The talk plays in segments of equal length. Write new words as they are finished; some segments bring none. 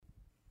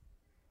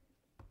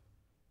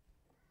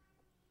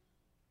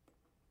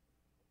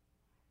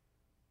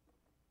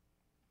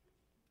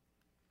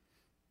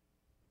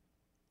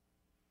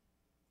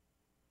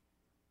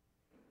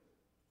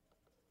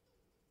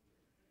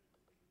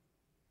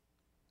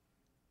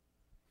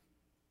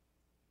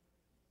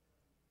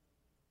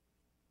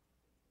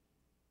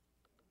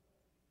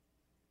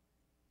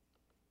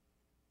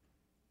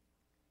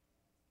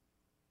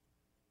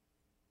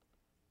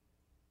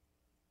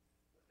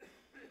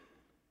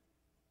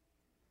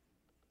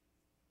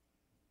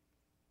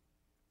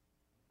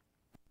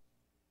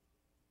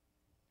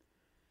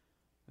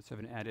Let's have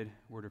an added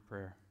word of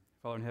prayer.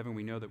 Father in heaven,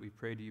 we know that we've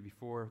prayed to you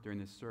before during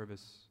this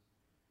service.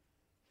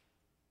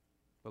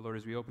 But Lord,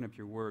 as we open up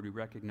your word, we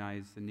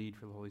recognize the need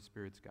for the Holy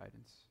Spirit's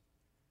guidance.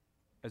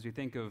 As we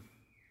think of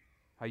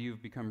how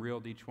you've become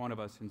real to each one of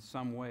us in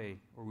some way,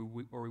 or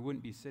we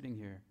wouldn't be sitting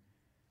here,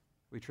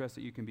 we trust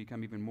that you can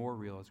become even more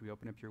real as we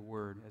open up your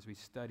word, as we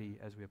study,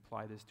 as we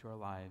apply this to our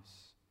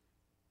lives.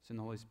 Send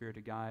the Holy Spirit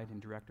to guide and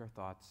direct our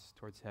thoughts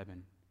towards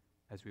heaven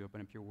as we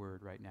open up your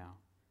word right now.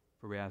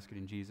 For we ask it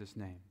in Jesus'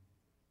 name.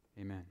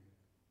 Amen.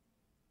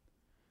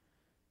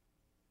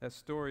 That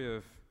story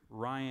of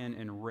Ryan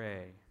and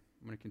Ray,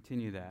 I'm going to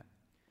continue that.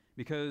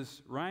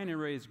 Because Ryan and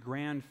Ray's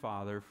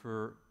grandfather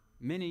for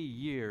many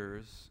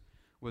years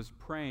was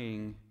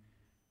praying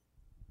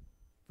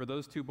for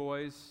those two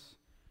boys,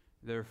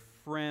 their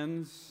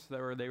friends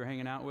that they were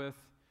hanging out with,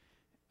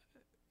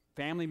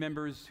 family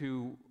members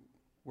who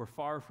were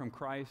far from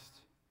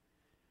Christ.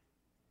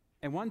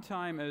 And one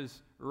time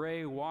as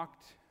Ray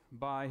walked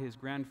by his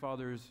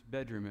grandfather's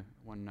bedroom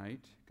one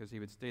night, because he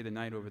would stay the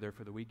night over there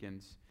for the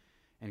weekends,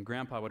 and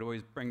Grandpa would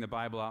always bring the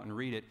Bible out and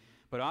read it,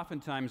 but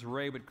oftentimes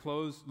Ray would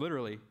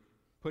literally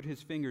put his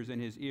fingers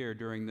in his ear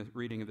during the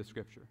reading of the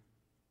Scripture.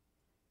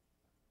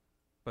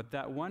 But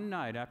that one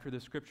night after the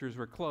Scriptures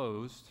were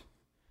closed,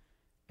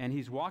 and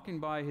he's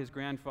walking by his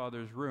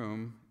grandfather's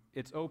room,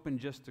 it's open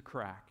just a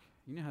crack.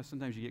 You know how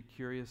sometimes you get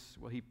curious?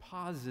 Well, he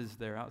pauses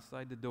there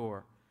outside the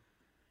door,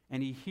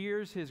 and he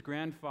hears his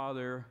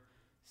grandfather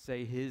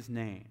say his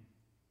name.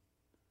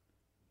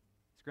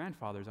 His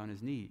grandfather's on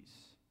his knees,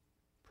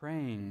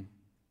 praying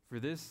for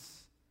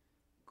this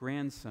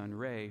grandson,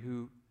 Ray,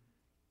 who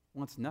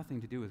wants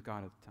nothing to do with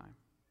God at the time.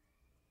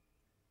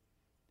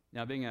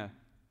 Now, being a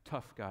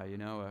tough guy,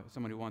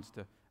 someone who wants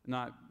to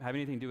not have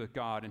anything to do with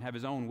God and have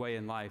his own way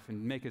in life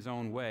and make his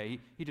own way,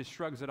 he just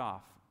shrugs it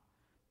off.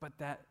 But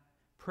that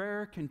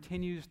prayer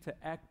continues to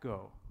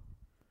echo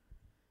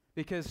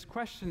because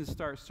questions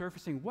start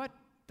surfacing. What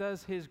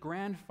does his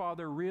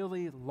grandfather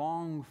really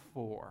long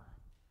for?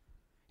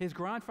 His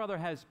grandfather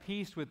has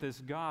peace with this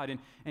God,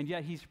 and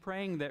yet he's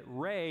praying that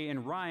Ray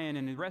and Ryan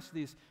and the rest of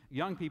these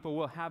young people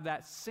will have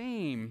that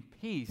same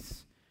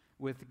peace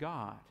with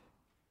God.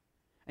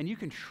 And you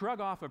can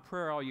shrug off a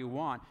prayer all you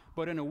want,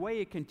 but in a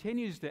way it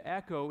continues to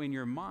echo in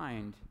your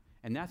mind,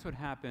 and that's what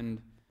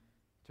happened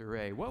to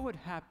Ray. What would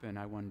happen,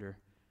 I wonder?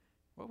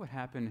 What would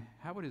happen?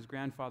 How would his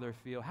grandfather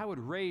feel? How would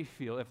Ray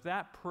feel if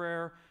that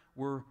prayer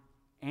were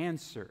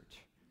answered?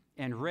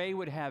 And Ray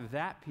would have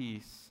that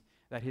peace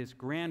that his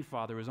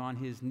grandfather was on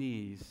his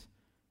knees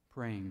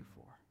praying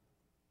for.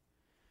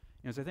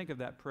 As I think of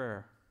that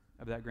prayer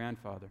of that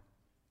grandfather,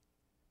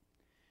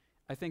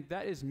 I think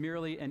that is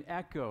merely an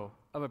echo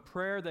of a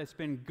prayer that's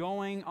been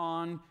going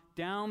on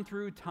down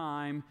through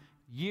time,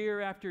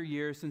 year after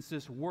year, since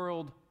this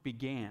world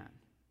began.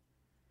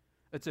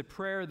 It's a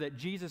prayer that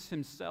Jesus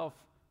himself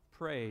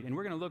prayed. And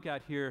we're going to look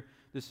at here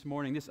this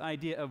morning this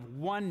idea of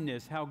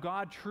oneness, how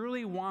God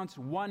truly wants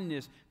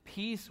oneness,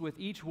 peace with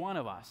each one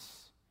of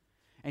us.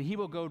 And he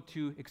will go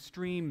to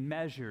extreme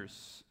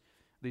measures,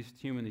 at least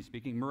humanly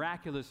speaking,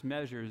 miraculous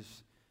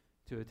measures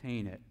to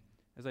attain it.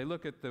 As I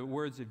look at the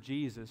words of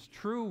Jesus,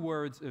 true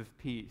words of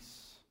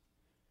peace.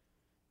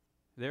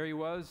 There he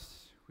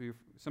was.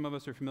 Some of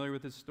us are familiar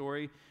with this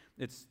story.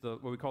 It's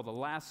what we call the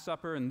Last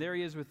Supper, and there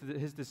he is with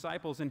his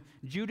disciples, and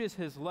Judas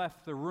has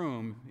left the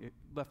room,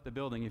 left the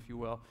building, if you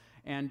will,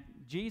 and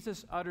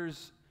Jesus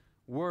utters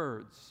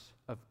words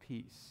of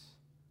peace.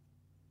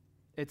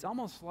 It's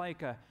almost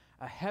like a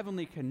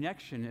heavenly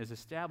connection is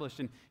established,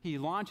 and he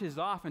launches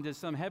off into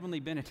some heavenly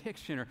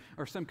benediction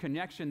or some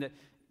connection that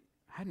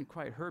I hadn't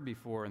quite heard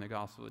before in the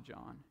Gospel of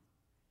John.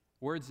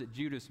 Words that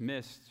Judas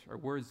missed are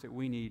words that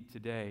we need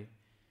today.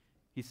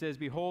 He says,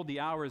 "Behold, the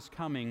hour is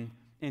coming.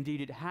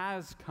 Indeed, it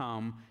has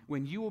come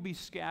when you will be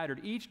scattered,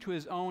 each to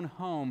his own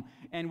home,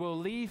 and will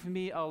leave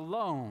me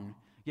alone.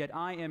 Yet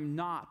I am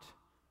not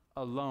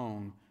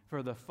alone,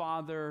 for the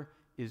Father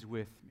is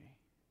with me."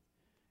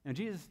 And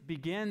Jesus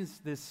begins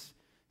this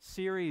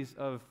series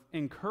of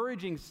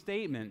encouraging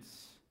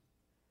statements,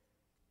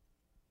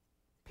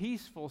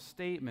 peaceful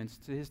statements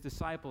to his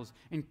disciples,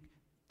 and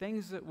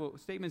statements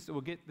that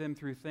will get them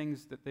through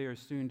things that they are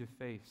soon to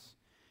face.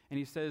 And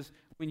he says,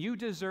 when you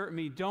desert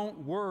me,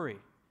 don't worry.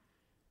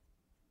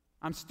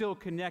 I'm still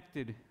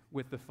connected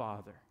with the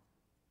Father.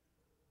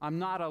 I'm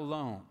not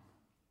alone.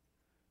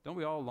 Don't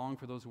we all long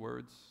for those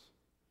words?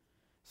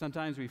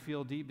 Sometimes we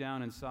feel deep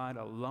down inside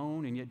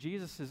alone, and yet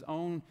Jesus'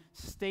 own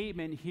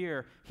statement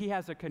here, he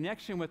has a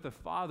connection with the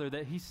Father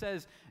that he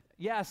says,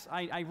 yes,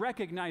 I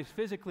recognize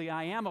physically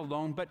I am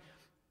alone, but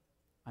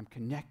I'm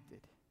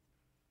connected.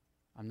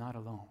 I'm not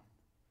alone.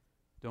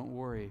 Don't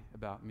worry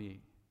about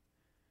me.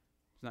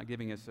 It's not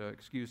giving us an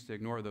excuse to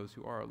ignore those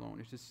who are alone.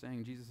 It's just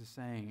saying, Jesus is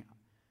saying,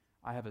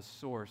 I have a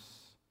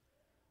source.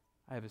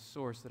 I have a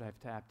source that I've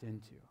tapped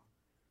into.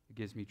 It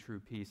gives me true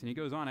peace. And he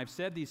goes on, I've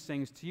said these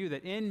things to you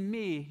that in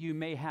me you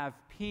may have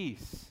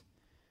peace.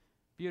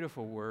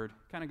 Beautiful word.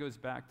 Kind of goes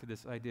back to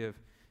this idea of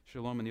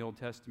shalom in the Old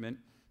Testament.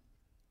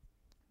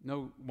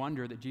 No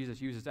wonder that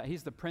Jesus uses that.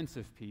 He's the Prince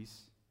of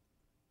Peace.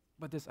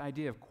 but this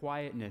idea of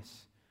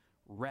quietness,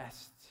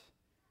 rest,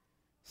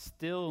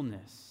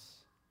 stillness.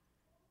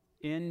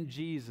 In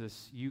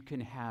Jesus, you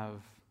can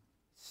have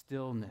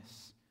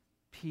stillness,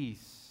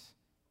 peace,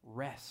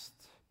 rest,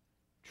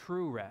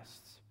 true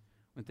rest,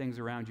 when things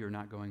around you are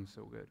not going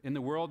so good. In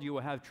the world, you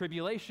will have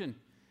tribulation,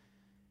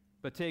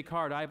 but take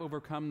heart, I have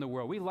overcome the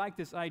world. We like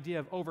this idea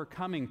of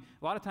overcoming.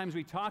 A lot of times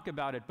we talk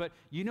about it, but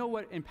you know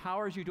what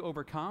empowers you to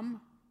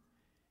overcome?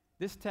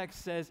 This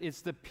text says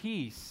it's the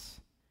peace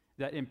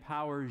that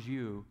empowers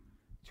you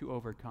to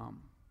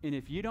overcome. And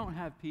if you don't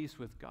have peace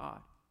with God,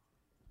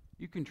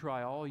 you can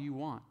try all you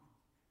want.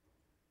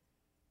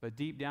 But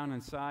deep down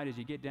inside, as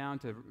you get down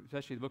to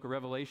especially the book of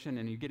Revelation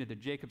and you get into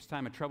Jacob's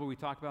time of trouble, we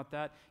talk about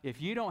that.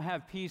 If you don't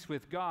have peace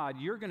with God,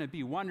 you're going to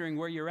be wondering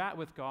where you're at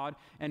with God.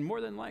 And more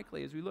than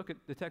likely, as we look at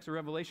the text of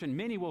Revelation,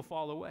 many will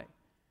fall away.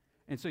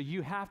 And so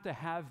you have to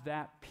have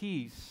that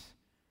peace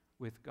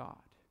with God.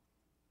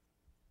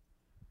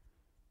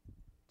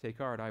 Take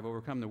heart, I've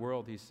overcome the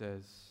world, he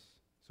says.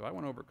 So I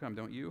want to overcome,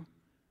 don't you?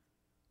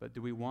 But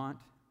do we want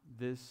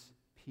this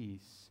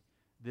peace,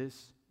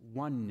 this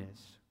oneness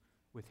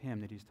with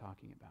him that he's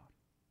talking about?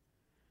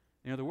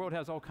 You know, the world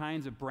has all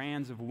kinds of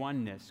brands of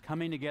oneness,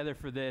 coming together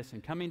for this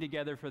and coming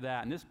together for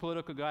that. And this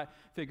political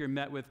figure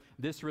met with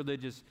this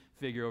religious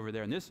figure over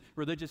there. And this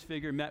religious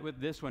figure met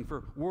with this one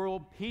for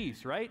world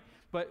peace, right?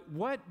 But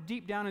what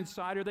deep down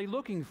inside are they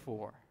looking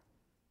for?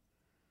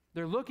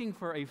 They're looking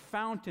for a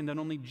fountain that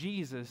only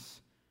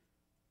Jesus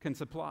can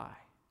supply.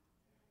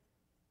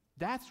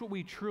 That's what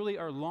we truly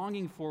are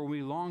longing for when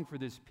we long for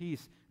this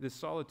peace, this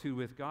solitude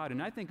with God.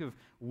 And I think of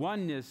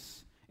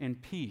oneness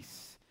and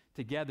peace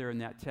together in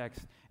that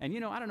text. And you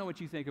know, I don't know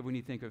what you think of when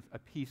you think of a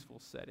peaceful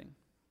setting.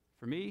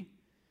 For me,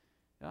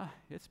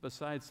 it's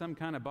beside some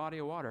kind of body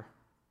of water.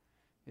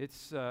 We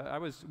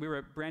were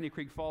at Brandy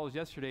Creek Falls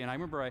yesterday, and I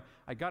remember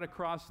I got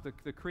across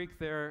the creek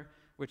there,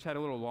 which had a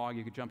little log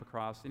you could jump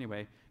across.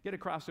 Anyway, get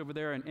across over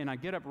there, and I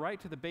get up right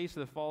to the base of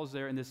the falls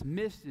there, and this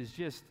mist is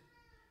just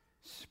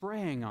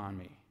spraying on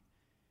me.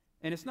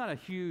 And it's not a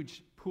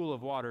huge pool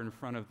of water in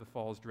front of the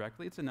falls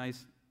directly. It's a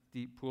nice,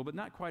 deep pool, but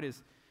not quite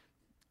as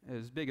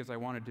big as I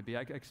wanted it to be.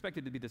 I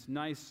expected it to be this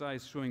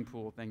nice-sized swimming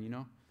pool thing, you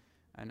know?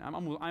 And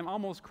I'm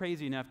almost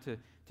crazy enough to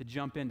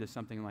jump into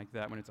something like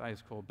that when it's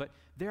ice cold. But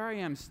there I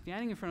am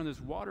standing in front of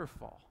this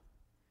waterfall.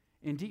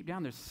 And deep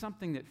down, there's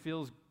something that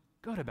feels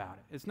good about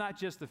it. It's not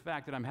just the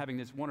fact that I'm having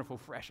this wonderful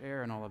fresh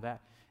air and all of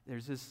that.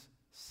 There's this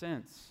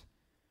sense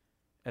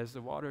as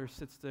the water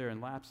sits there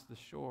and laps the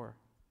shore.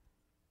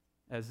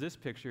 As this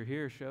picture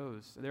here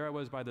shows, there I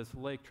was by this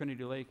lake,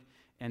 Trinity Lake,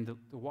 and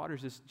the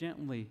water's just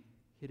gently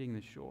hitting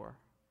the shore.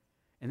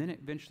 And then it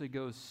eventually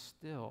goes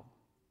still.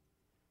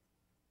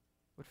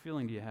 What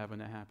feeling do you have when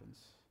that happens?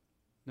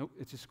 Nope,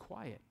 it's just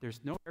quiet.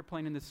 There's no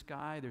airplane in the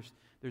sky.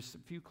 There's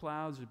a few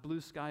clouds. There's blue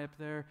sky up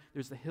there.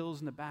 There's the hills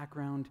in the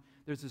background.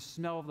 There's the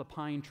smell of the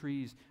pine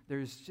trees.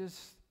 There's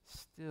just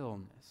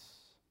stillness.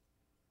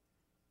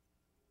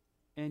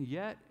 And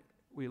yet,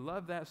 we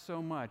love that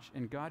so much,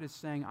 and God is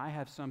saying, I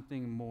have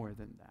something more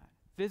than that.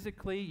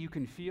 Physically, you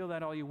can feel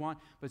that all you want,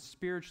 but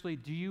spiritually,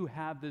 do you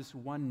have this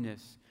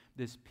oneness,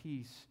 this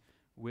peace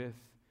with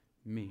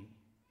me?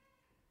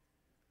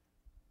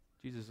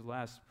 Jesus'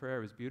 last prayer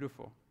was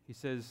beautiful. He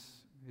says,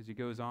 as he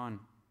goes on,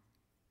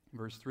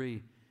 verse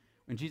 3,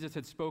 when Jesus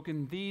had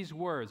spoken these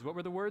words, what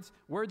were the words?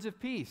 Words of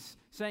peace,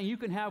 saying you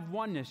can have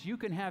oneness, you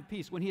can have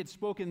peace. When he had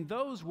spoken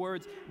those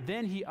words,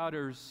 then he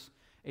utters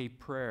a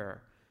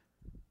prayer.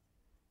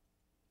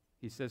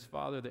 He says,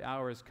 Father, the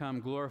hour has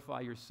come. Glorify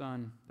your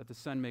Son, that the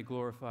Son may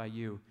glorify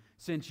you,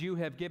 since you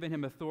have given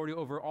him authority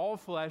over all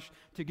flesh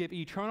to give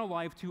eternal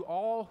life to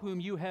all whom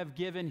you have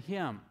given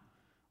him.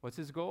 What's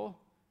his goal?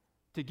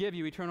 To give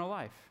you eternal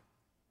life.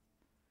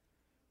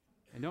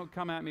 And don't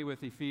come at me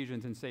with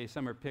Ephesians and say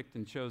some are picked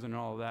and chosen and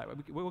all of that.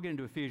 We'll get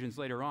into Ephesians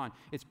later on.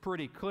 It's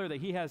pretty clear that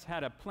he has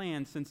had a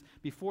plan since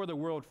before the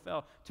world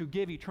fell to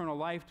give eternal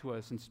life to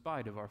us in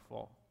spite of our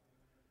fall.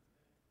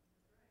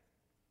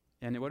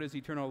 And what is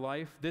eternal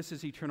life? This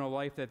is eternal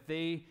life that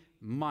they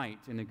might,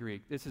 in the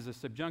Greek. This is a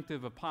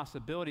subjunctive of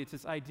possibility. It's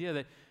this idea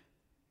that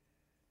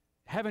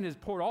heaven has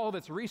poured all of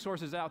its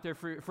resources out there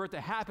for it to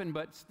happen,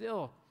 but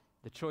still,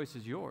 the choice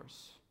is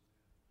yours.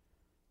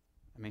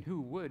 I mean,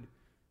 who would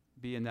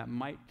be in that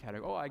might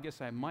category? Oh, I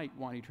guess I might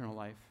want eternal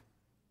life.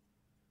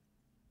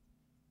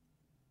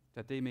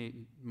 That they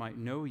might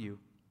know you,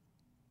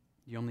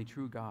 the only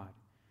true God,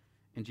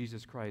 and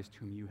Jesus Christ,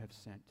 whom you have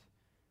sent.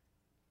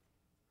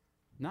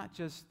 Not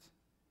just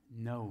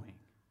knowing,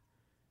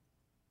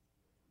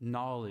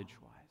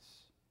 knowledge-wise,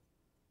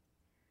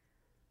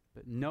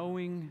 but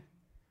knowing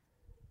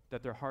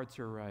that their hearts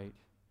are right,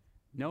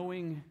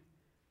 knowing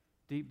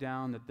deep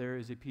down that there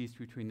is a peace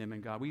between them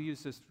and God. We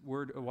used this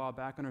word a while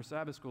back on our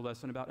Sabbath school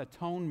lesson about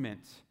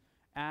atonement,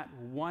 at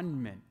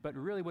one-ment. But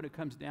really what it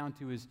comes down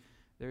to is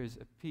there is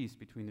a peace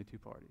between the two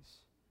parties.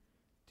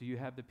 Do you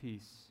have the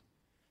peace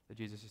that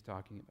Jesus is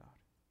talking about?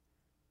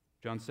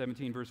 John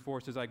 17, verse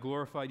 4 says, I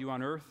glorified you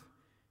on earth,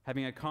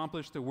 having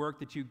accomplished the work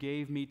that you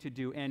gave me to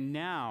do. And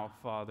now,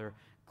 Father,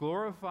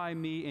 glorify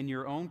me in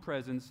your own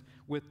presence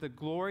with the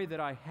glory that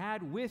I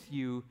had with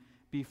you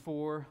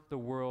before the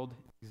world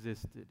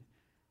existed.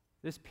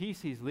 This peace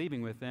he's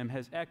leaving with them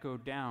has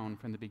echoed down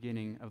from the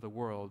beginning of the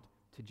world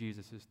to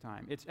Jesus'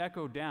 time. It's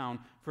echoed down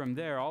from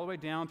there, all the way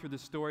down through the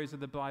stories of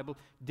the Bible,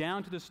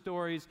 down to the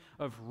stories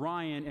of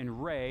Ryan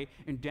and Ray,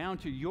 and down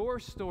to your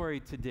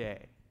story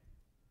today.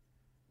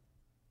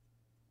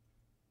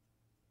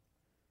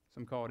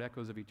 Some call it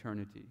echoes of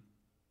eternity.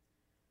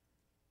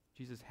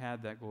 Jesus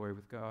had that glory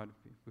with God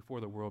before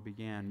the world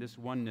began. This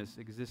oneness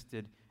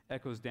existed,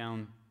 echoes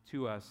down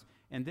to us.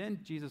 And then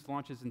Jesus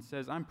launches and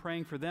says, I'm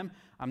praying for them.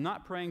 I'm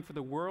not praying for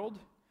the world.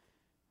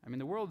 I mean,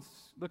 the world's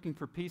looking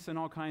for peace in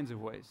all kinds of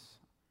ways.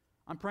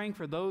 I'm praying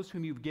for those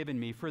whom you've given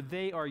me, for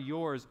they are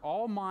yours.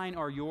 All mine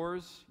are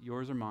yours,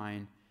 yours are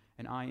mine,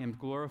 and I am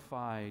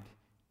glorified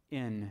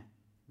in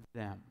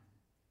them.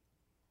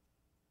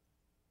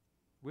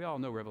 We all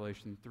know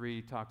Revelation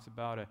 3 talks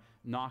about a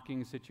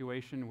knocking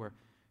situation where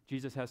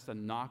Jesus has to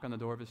knock on the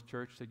door of his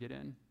church to get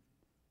in.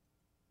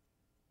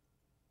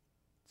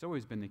 It's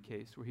always been the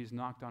case where he's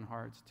knocked on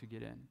hearts to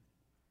get in.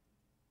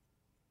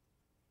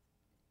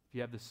 If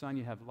you have the Son,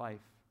 you have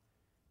life.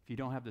 If you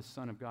don't have the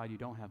Son of God, you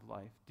don't have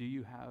life. Do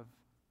you have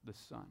the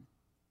Son?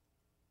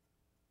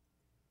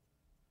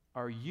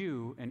 Are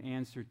you an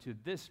answer to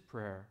this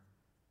prayer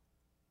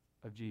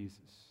of Jesus?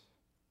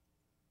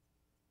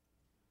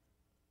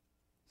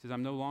 He says,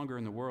 I'm no longer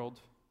in the world,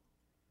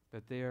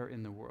 but they are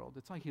in the world.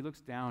 It's like he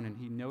looks down and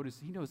he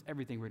knows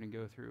everything we're going to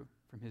go through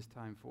from his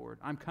time forward.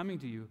 I'm coming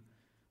to you.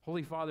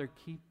 Holy Father,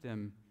 keep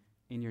them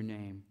in your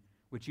name,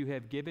 which you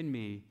have given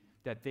me,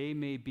 that they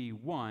may be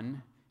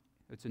one,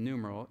 it's a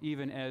numeral,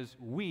 even as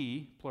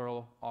we,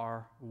 plural,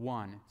 are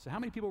one. So how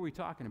many people are we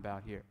talking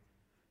about here?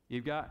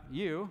 You've got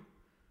you.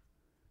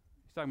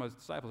 He's talking about his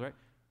disciples, right?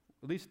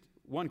 At least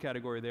one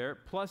category there,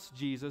 plus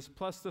Jesus,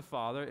 plus the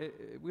Father.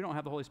 We don't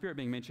have the Holy Spirit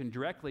being mentioned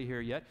directly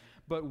here yet,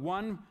 but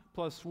 1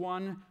 plus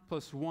 1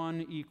 plus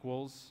 1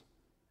 equals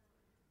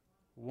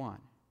 1.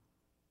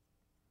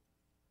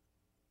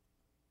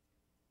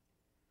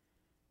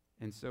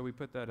 And so we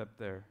put that up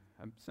there,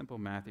 a simple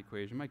math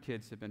equation. My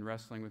kids have been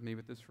wrestling with me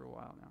with this for a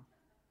while now.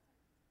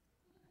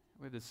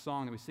 We have this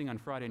song that we sing on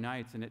Friday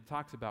nights, and it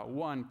talks about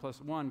 1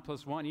 plus 1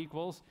 plus 1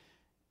 equals,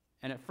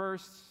 and at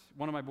first,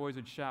 one of my boys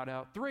would shout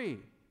out, 3.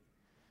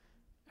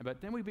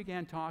 But then we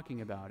began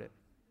talking about it.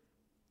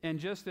 And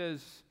just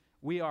as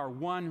we are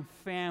one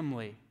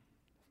family,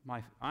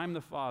 I'm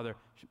the father,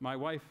 my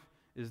wife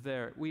is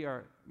there,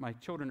 my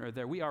children are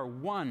there, we are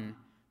one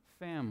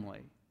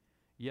family.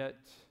 Yet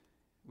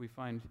we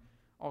find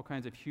all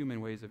kinds of human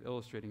ways of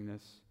illustrating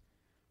this.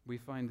 We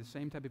find the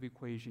same type of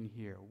equation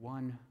here.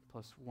 1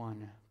 plus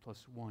 1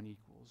 plus 1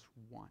 equals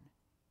 1.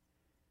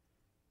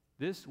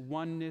 This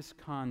oneness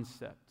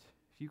concept,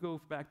 if you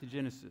go back to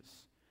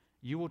Genesis,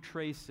 you will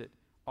trace it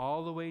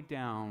all the way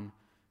down,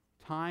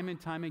 time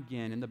and time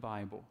again in the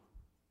Bible.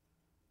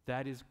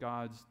 That is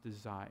God's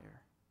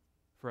desire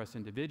for us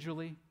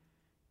individually,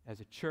 as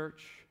a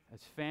church,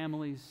 as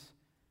families.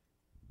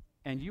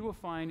 And you will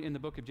find in the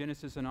book of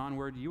Genesis and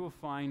onward, you will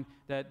find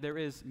that there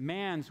is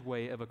man's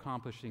way of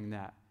accomplishing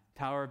that.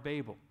 Tower of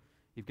Babel.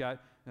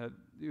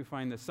 You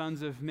find the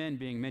sons of men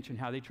being mentioned,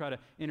 how they try to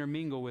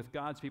intermingle with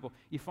God's people.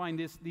 You find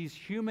these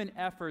human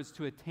efforts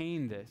to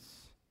attain this.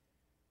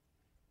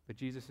 But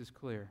Jesus is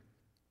clear.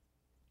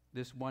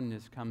 This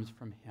oneness comes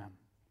from him.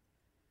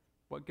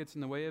 What gets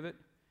in the way of it?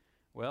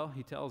 Well,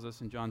 he tells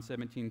us in John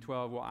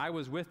 17:12, well, I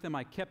was with them,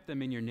 I kept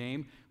them in your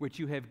name, which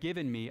you have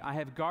given me. I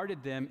have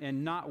guarded them,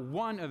 and not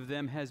one of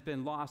them has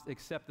been lost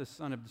except the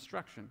son of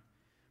destruction,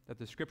 that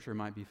the scripture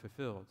might be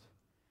fulfilled.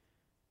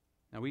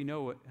 Now, we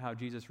know how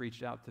Jesus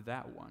reached out to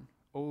that one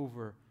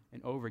over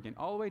and over again,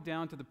 all the way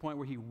down to the point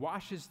where he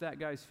washes that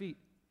guy's feet,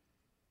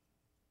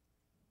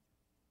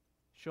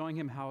 showing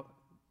him how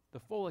the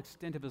full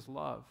extent of his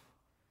love,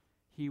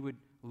 he would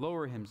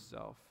lower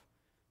himself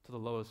to the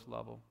lowest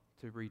level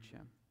to reach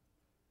him.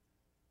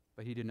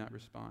 But he did not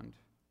respond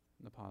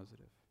in the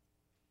positive.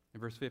 In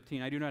verse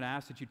 15, I do not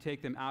ask that you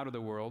take them out of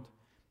the world,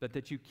 but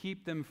that you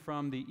keep them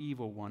from the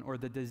evil one, or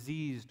the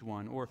diseased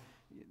one, or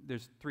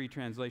there's 3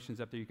 translations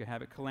up there you could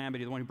have it,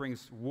 calamity, the one who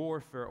brings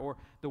warfare, or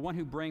the one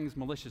who brings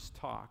malicious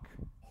talk.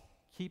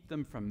 Keep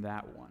them from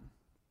that one.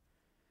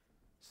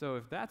 So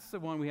if that's the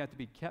one we have to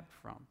be kept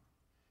from,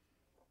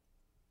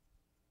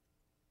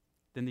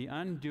 then the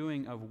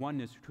undoing of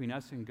oneness between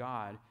us and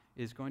God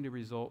is going to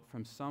result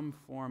from some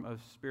form of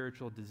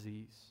spiritual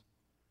disease.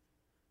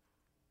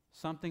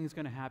 Something's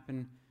going to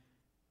happen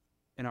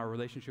in our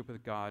relationship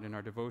with God, in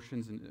our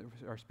devotions, and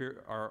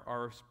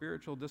our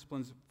spiritual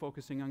disciplines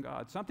focusing on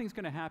God. Something's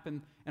going to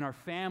happen in our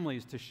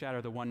families to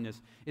shatter the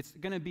oneness. It's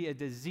going to be a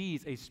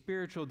disease, a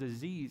spiritual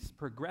disease,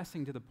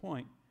 progressing to the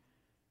point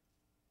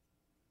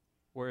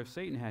where if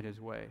Satan had his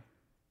way,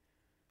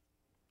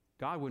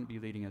 God wouldn't be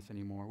leading us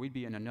anymore. We'd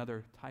be in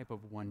another type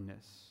of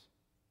oneness,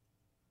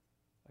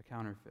 a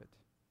counterfeit.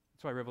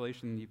 That's why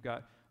Revelation, you've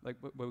got like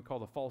what we call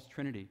the false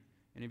trinity,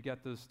 and you've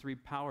got those 3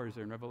 powers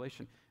there in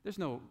Revelation.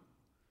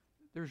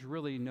 There's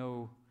really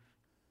no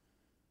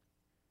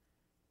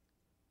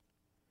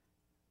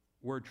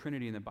word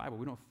Trinity in the Bible.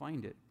 We don't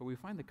find it, but we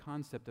find the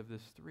concept of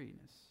this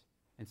threeness.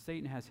 And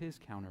Satan has his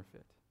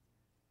counterfeit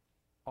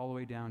all the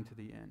way down to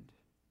the end.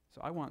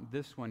 So I want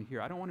this one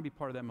here. I don't want to be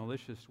part of that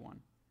malicious one.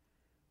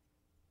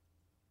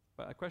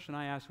 But a question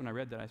I asked when I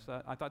read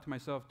that, I thought to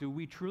myself, do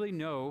we truly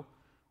know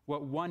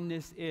what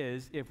oneness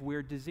is if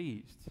we're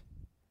diseased?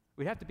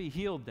 We'd have to be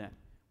healed then.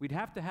 We'd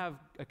have to have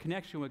a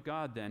connection with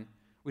God then.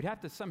 We'd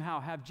have to somehow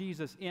have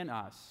Jesus in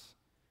us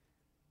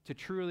to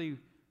truly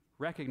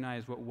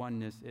recognize what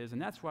oneness is.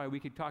 And that's why we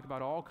could talk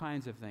about all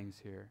kinds of things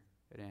here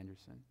at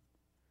Anderson.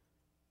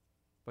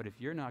 But if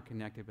you're not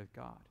connected with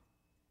God,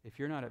 if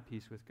you're not at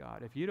peace with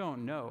God, if you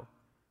don't know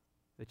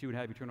that you would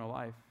have eternal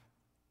life,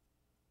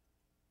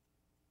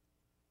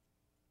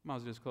 might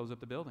as well just close up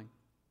the building.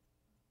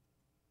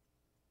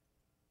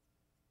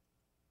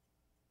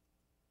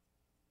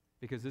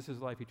 Because this is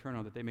life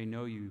eternal, that they may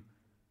know you.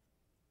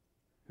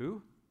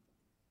 Who?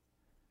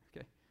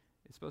 Okay.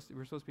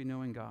 We're supposed to be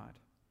knowing God.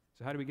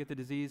 So how do we get the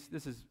disease?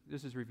 This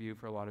is review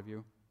for a lot of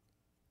you.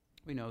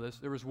 We know this.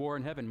 There was war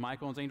in heaven.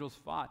 Michael and his angels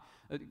fought.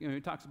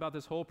 It talks about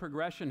this whole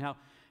progression,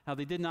 how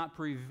they did not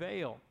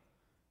prevail.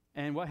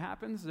 And what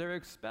happens? They're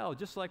expelled,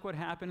 just like what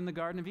happened in the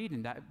Garden of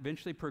Eden. That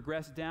eventually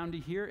progressed down to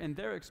here, and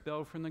they're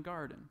expelled from the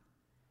garden.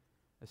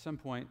 At some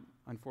point,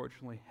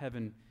 unfortunately,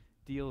 heaven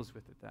deals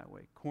with it that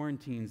way,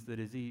 quarantines the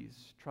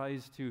disease,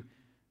 tries to,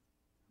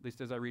 at least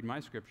as I read my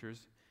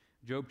scriptures,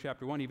 Job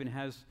chapter 1 even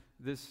has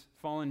this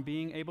fallen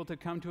being able to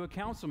come to a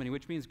council meeting,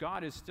 which means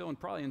God is still and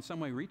probably in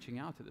some way reaching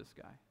out to this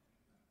guy.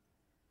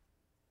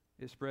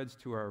 It spreads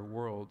to our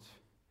world.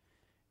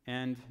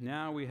 And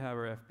now we have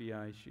our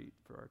FBI sheet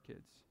for our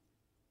kids.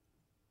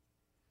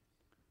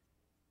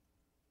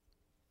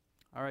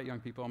 All right, young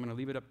people, I'm going to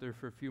leave it up there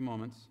for a few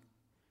moments.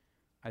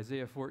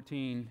 Isaiah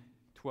 14,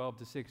 12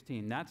 to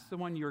 16. That's the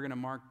one you're going to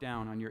mark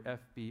down on your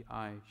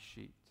FBI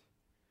sheet.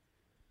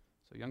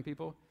 So young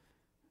people,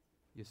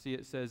 you see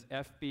it says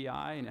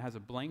FBI, and it has a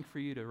blank for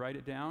you to write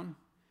it down.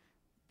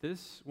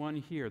 This one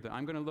here that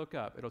I'm going to look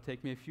up, it'll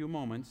take me a few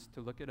moments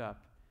to look it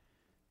up.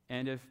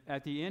 And if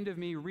at the end of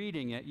me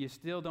reading it, you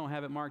still don't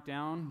have it marked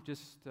down,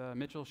 just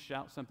Mitchell,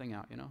 shout something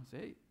out, say,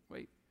 hey,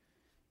 wait.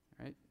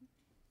 All right?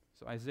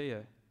 So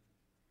Isaiah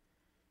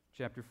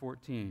chapter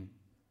 14.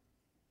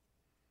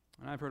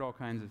 And I've heard all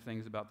kinds of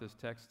things about this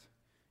text.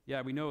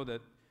 Yeah, we know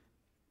that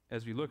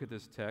as we look at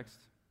this text,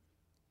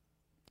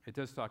 it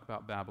does talk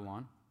about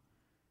Babylon.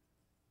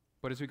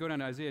 But as we go down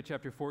to Isaiah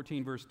chapter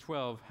 14, verse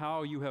 12,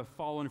 how you have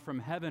fallen from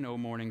heaven, O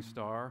morning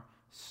star,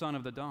 son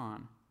of the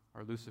dawn,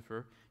 or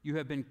Lucifer. You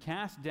have been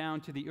cast down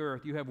to the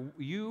earth.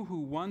 You who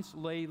once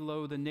lay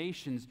low the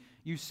nations,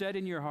 you said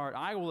in your heart,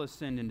 I will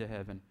ascend into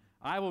heaven.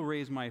 I will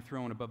raise my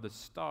throne above the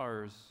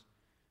stars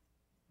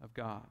of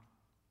God.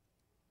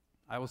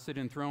 I will sit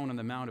enthroned on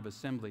the mount of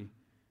assembly,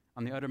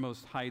 on the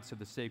uttermost heights of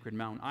the sacred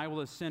mountain. I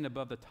will ascend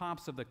above the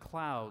tops of the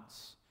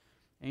clouds.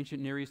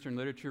 Ancient Near Eastern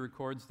literature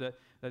records that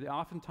they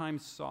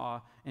oftentimes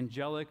saw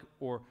angelic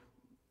or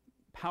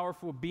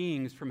powerful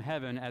beings from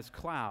heaven as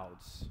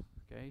clouds.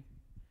 Okay?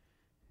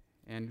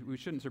 And we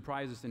shouldn't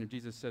surprise us if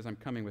Jesus says, I'm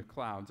coming with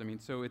clouds.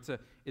 So it's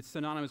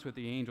synonymous with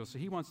the angels. So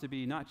he wants to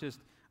be not just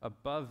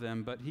above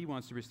them, but he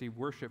wants to receive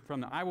worship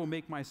from them. I will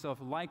make myself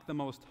like the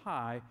Most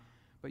High,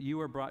 but you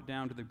are brought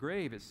down to the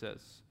grave, it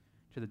says,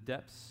 to the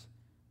depths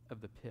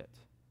of the pit.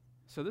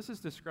 So this is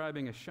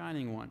describing a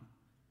shining one.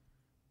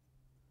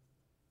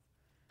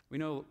 We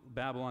know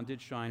Babylon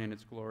did shine in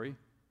its glory,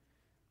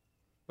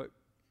 but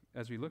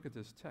as we look at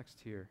this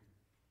text here,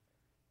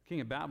 King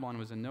of Babylon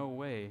was in no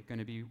way going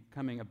to be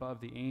coming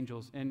above the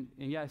angels. And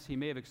yes, he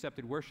may have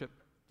accepted worship,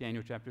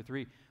 Daniel chapter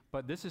 3,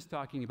 but this is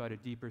talking about a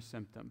deeper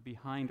symptom.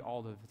 Behind all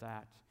of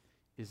that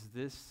is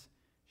this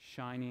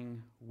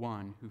shining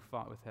one who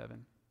fought with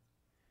heaven.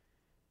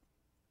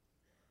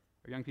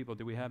 Our young people,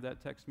 do we have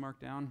that text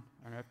marked down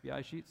on our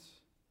FBI sheets?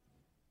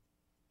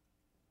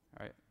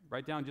 All right,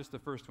 write down just the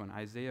first one,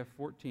 Isaiah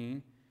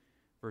 14,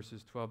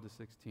 verses 12 to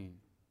 16.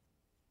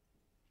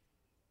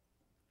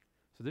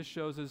 So this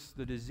shows us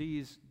the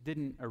disease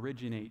didn't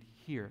originate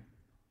here.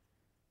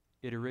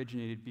 It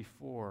originated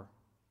before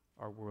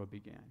our world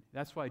began.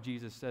 That's why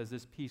Jesus says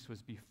this peace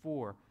was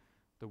before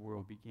the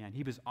world began.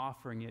 He was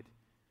offering it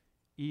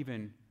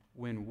even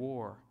when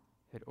war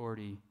had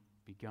already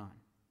begun.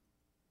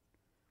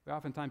 We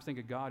oftentimes think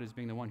of God as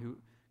being the one who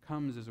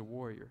comes as a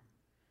warrior.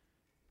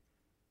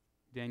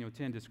 Daniel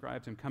 10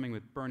 describes him coming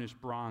with burnished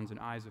bronze and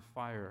eyes of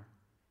fire.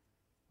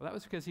 Well, that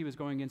was because he was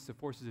going against the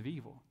forces of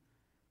evil.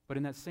 But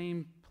in that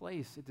same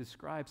place, it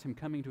describes him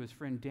coming to his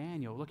friend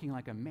Daniel, looking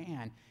like a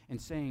man, and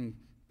saying,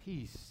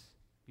 peace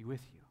be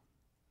with you.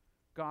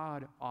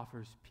 God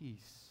offers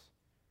peace,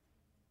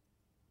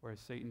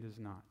 whereas Satan does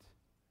not.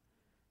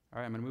 All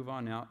right, I'm going to move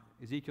on now.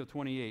 Ezekiel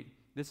 28.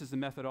 This is the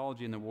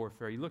methodology in the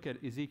warfare. You look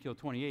at Ezekiel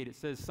 28, it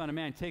says, Son of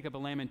man, take up a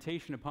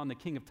lamentation upon the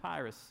king of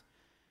Tyrus. It's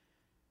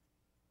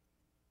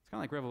kind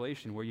of like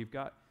Revelation, where you've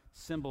got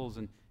symbols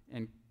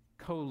and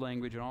code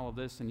language and all of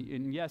this.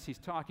 And yes, he's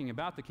talking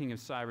about the king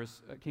of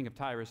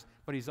Tyrus,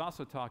 but he's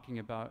also talking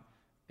about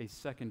a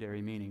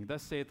secondary meaning.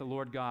 Thus saith the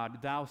Lord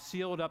God, thou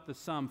sealed up the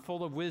sum,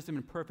 full of wisdom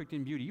and perfect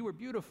in beauty. You were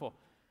beautiful.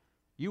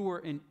 You were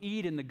in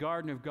Eden, the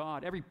garden of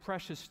God. Every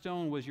precious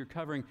stone was your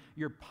covering,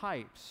 your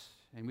pipes.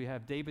 And we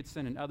have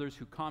Davidson and others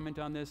who comment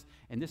on this,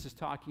 and this is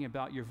talking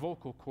about your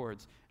vocal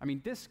cords. I mean,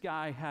 this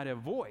guy had a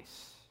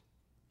voice.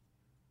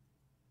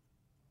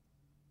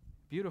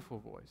 Beautiful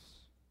voice.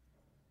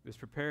 It was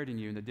prepared in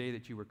you in the day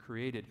that you were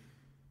created.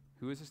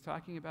 Who is this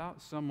talking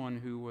about? Someone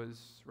who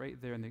was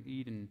right there in the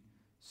Eden.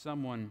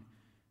 Someone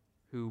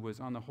who was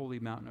on the holy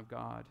mountain of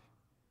God.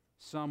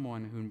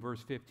 Someone who, in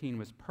verse 15,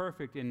 was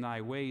perfect in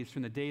thy ways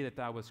from the day that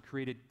thou was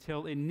created,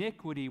 till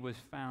iniquity was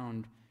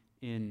found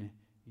in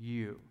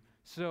you.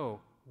 So,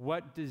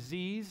 what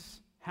disease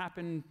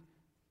happened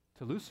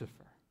to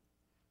Lucifer?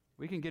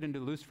 We can get into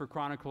Lucifer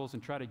Chronicles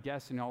and try to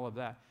guess and all of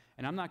that.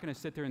 And I'm not going to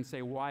sit there and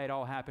say why it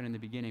all happened in the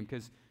beginning,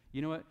 because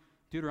you know what?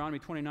 Deuteronomy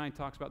 29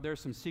 talks about there are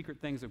some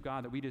secret things of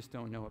God that we just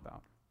don't know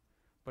about.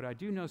 But I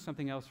do know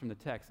something else from the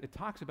text. It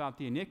talks about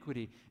the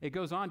iniquity. It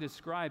goes on,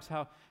 describes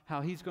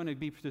how he's going to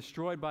be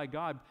destroyed by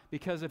God.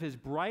 Because of his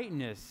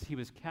brightness, he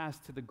was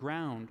cast to the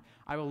ground.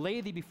 I will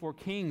lay thee before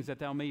kings, that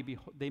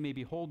they may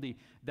behold thee.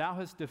 Thou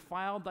hast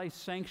defiled thy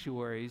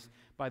sanctuaries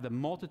by the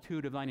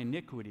multitude of thine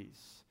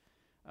iniquities.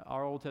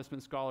 Our Old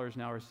Testament scholars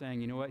now are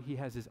saying, you know what? He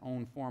has his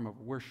own form of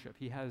worship.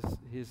 He has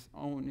his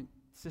own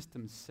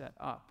system set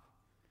up.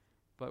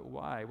 But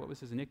why? What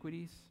was his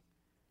iniquities?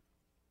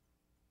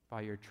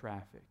 By your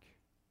traffic.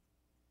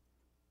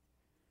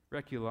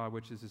 Recula,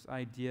 which is this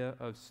idea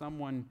of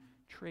someone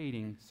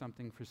trading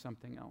something for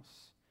something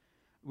else.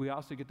 We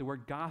also get the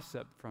word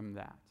gossip from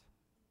that.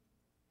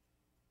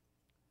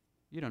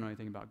 You don't know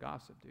anything about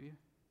gossip, do you?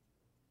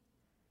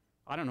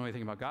 I don't know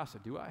anything about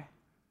gossip, do I?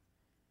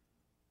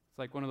 It's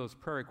like one of those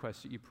prayer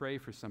requests that you pray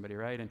for somebody,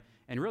 right?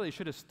 And really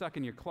should have stuck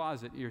in your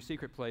closet, your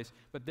secret place.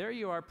 But there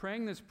you are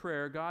praying this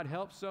prayer, God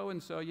help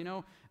so-and-so, you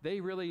know, they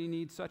really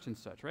need such and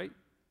such, right?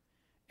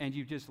 And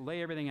you just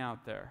lay everything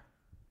out there.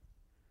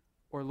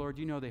 Or, Lord,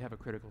 you know they have a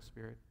critical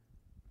spirit.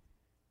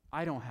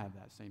 I don't have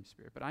that same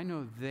spirit, but I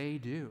know they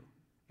do,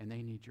 and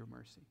they need your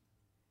mercy.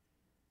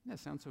 Doesn't that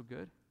sound so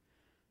good?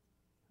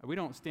 We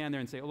don't stand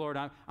there and say, oh, Lord,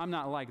 I'm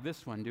not like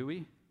this one, do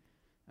we?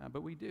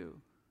 But we do.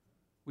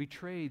 We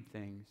trade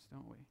things,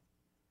 don't we?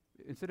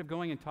 Instead of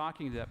going and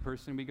talking to that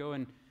person, we go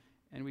and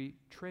we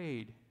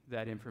trade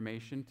that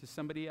information to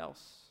somebody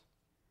else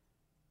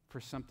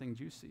for something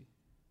juicy,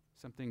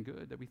 something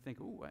good that we think,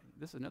 oh,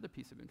 this is another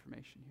piece of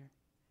information here.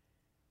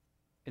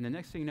 And the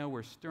next thing you know,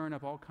 we're stirring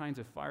up all kinds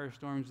of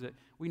firestorms that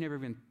we never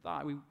even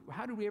thought.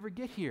 How did we ever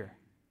get here?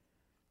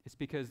 It's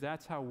because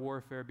that's how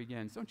warfare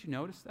begins. Don't you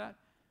notice that?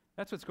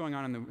 That's what's going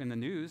on in the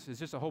news. It's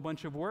just a whole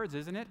bunch of words,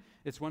 isn't it?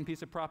 It's one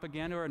piece of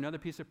propaganda or another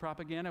piece of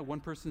propaganda, one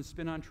person's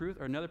spin on truth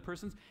or another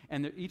person's,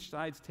 and each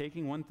side's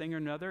taking one thing or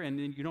another, and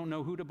then you don't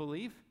know who to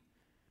believe.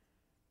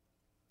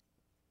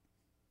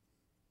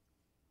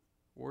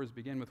 Wars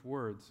begin with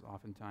words,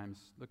 oftentimes.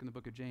 Look in the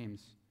book of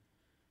James.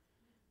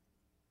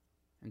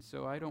 And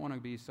so I don't want to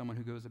be someone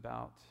who goes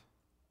about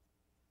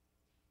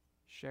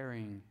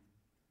sharing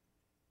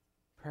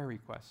prayer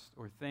requests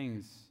or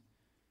things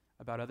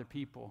about other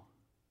people,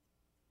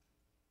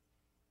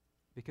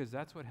 because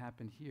that's what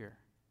happened here.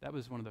 That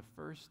was one of the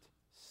first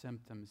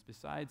symptoms.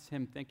 Besides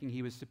him thinking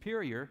he was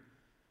superior,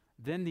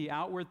 then the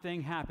outward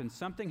thing happened.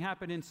 Something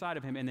happened inside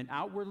of him, and then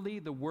outwardly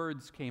the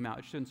words came out.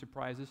 It shouldn't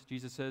surprise us.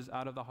 Jesus says,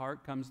 out of the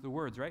heart comes the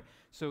words, right?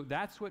 So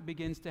that's what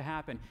begins to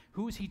happen.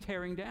 Who's he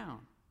tearing down?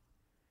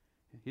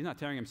 He's not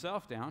tearing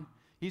himself down.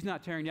 He's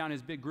not tearing down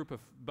his big group of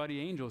buddy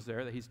angels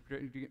there that he's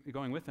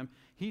going with him.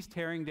 He's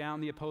tearing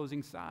down the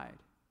opposing side.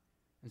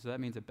 And so that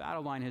means a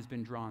battle line has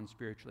been drawn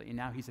spiritually, and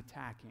now he's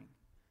attacking.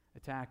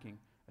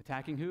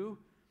 Attacking who?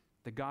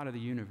 The God of the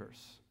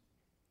universe.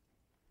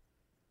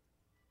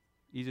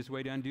 Easiest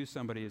way to undo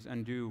somebody is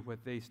undo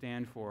what they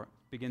stand for.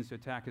 Begins to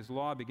attack his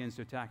law, begins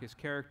to attack his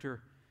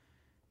character,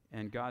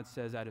 and God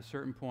says at a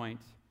certain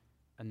point,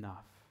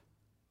 enough.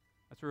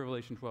 That's where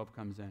Revelation 12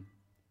 comes in.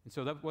 And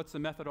so what's the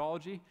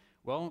methodology?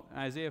 Well,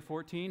 Isaiah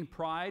 14,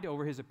 pride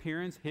over his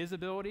appearance, his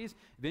abilities.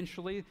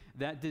 Eventually,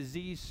 that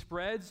disease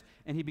spreads,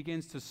 and he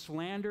begins to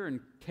slander and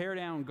tear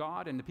down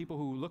God and the people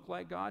who look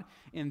like God.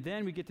 And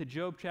then we get to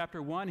Job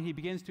chapter 1, and he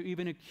begins to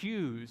even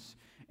accuse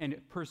and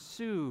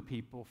pursue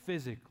people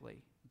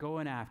physically,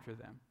 going after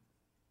them.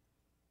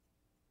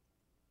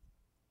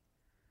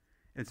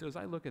 And so as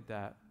I look at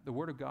that, the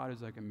Word of God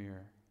is like a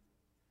mirror.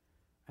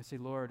 I say,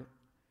 Lord,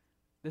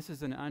 this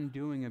is an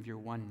undoing of your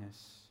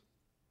oneness.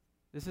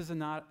 This is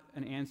not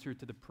an answer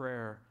to the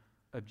prayer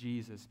of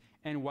Jesus.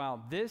 And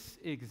while this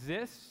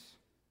exists,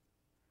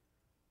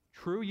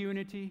 true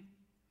unity,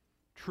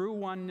 true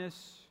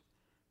oneness,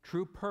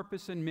 true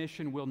purpose and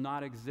mission will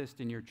not exist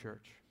in your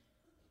church.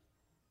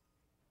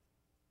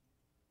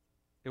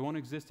 It won't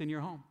exist in your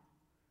home.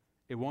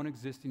 It won't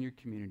exist in your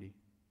community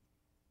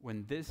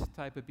when this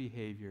type of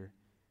behavior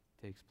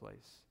takes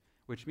place.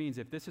 Which means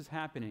if this is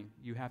happening,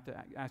 you have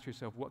to ask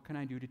yourself, what can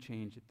I do to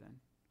change it then?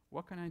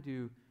 What can I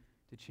do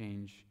to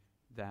change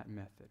that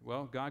method?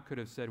 Well, God could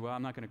have said, well,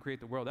 I'm not going to create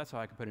the world. That's how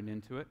I can put an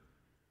end to it.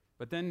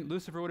 But then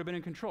Lucifer would have been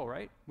in control,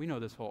 right? We know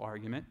this whole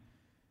argument.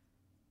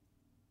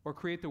 Or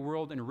create the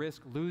world and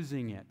risk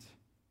losing it.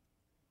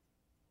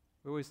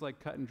 We always like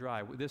cut and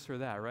dry, this or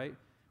that, right?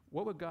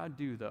 What would God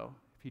do, though,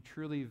 if he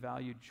truly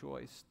valued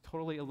choice?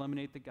 Totally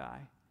eliminate the guy,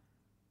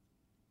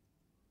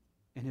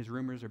 and his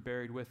rumors are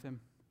buried with him?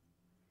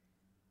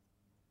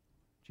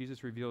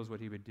 Jesus reveals what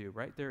he would do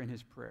right there in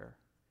his prayer.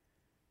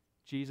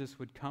 Jesus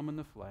would come in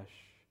the flesh.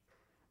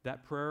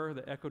 That prayer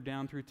that echoed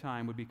down through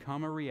time would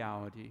become a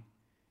reality,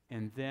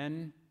 and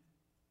then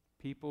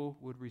people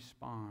would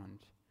respond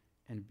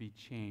and be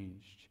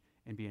changed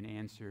and be an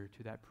answer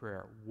to that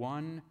prayer.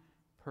 One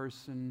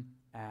person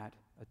at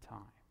a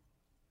time.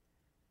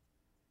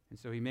 And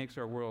so he makes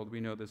our world. We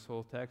know this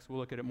whole text. We'll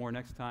look at it more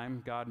next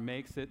time. God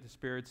makes it. The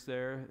Spirit's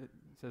there. It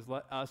says,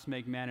 let us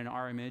make man in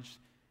our image.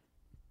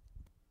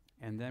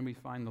 And then we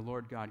find the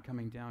Lord God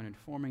coming down and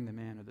forming the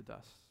man of the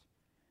dust.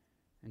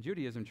 And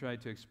Judaism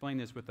tried to explain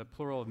this with a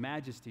plural of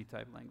majesty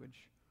type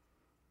language.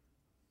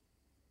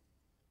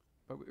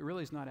 But it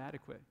really is not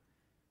adequate.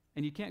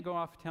 And you can't go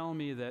off telling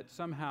me that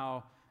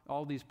somehow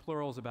all these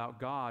plurals about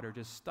God are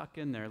just stuck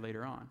in there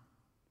later on.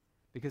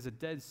 Because the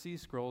Dead Sea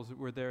Scrolls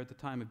were there at the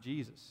time of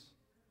Jesus.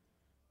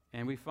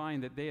 And we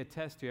find that they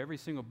attest to every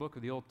single book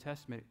of the Old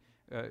Testament,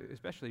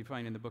 especially you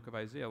find in the book of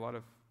Isaiah, a lot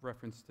of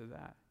reference to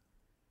that.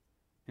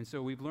 And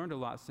so we've learned a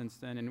lot since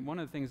then. And one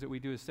of the things that we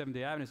do as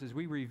Seventh-day Adventists is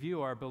we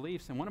review our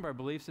beliefs. And one of our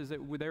beliefs is that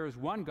there is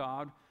one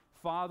God,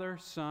 Father,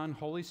 Son,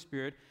 Holy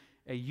Spirit,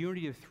 a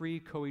unity of three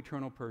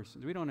co-eternal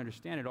persons. We don't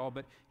understand it all,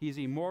 but he's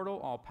immortal,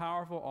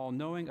 all-powerful,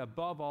 all-knowing,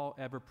 above all,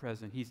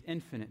 ever-present. He's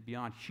infinite,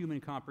 beyond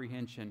human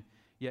comprehension,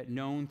 yet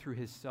known through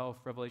his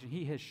self-revelation.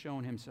 He has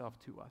shown himself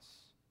to us.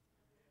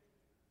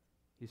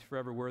 He's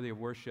forever worthy of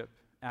worship,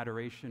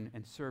 adoration,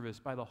 and service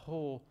by the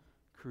whole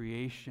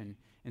creation.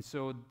 And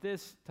so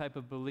this type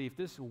of belief,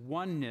 this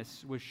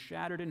oneness was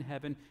shattered in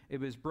heaven.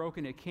 It was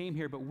broken. It came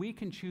here, but we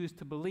can choose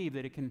to believe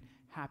that it can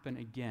happen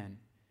again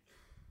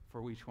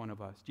for each one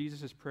of us.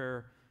 Jesus'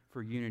 prayer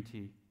for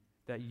unity,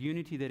 that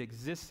unity that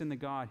exists in the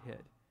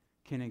Godhead,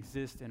 can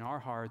exist in our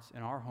hearts,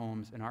 in our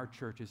homes, in our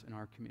churches, in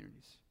our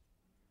communities.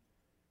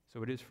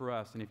 So it is for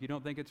us. And if you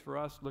don't think it's for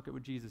us, look at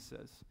what Jesus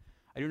says.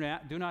 I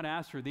do not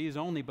ask for these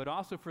only, but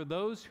also for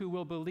those who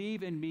will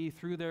believe in me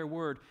through their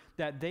word,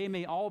 that they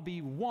may all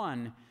be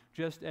one,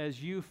 just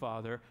as you,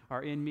 Father,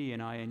 are in me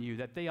and I in you,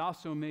 that they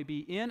also may be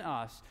in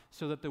us,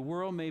 so that the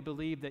world may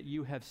believe that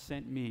you have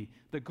sent me.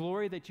 The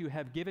glory that you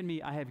have given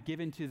me, I have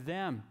given to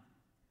them.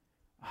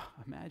 Oh,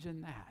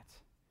 imagine that.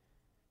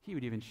 He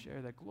would even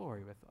share that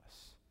glory with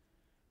us.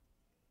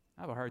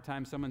 I have a hard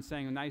time someone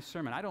saying a nice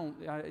sermon.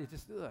 It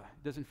just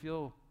doesn't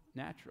feel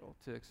natural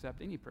to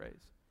accept any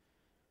praise.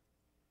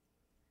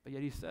 But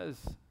yet he says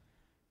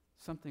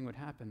something would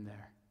happen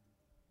there.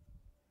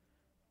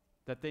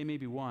 That they may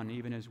be one,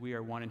 even as we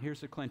are one. And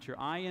here's the clincher.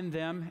 I in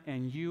them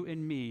and you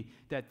in me,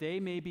 that they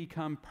may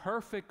become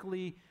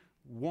perfectly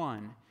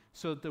one,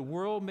 so that the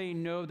world may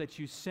know that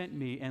you sent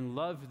me and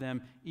loved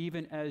them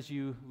even as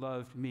you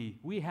loved me.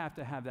 We have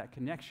to have that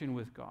connection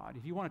with God.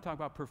 If you want to talk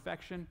about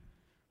perfection,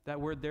 that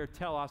word there,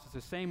 telos, it's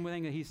the same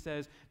thing that he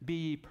says, be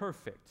ye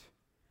perfect.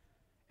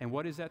 And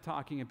what is that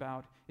talking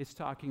about? It's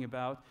talking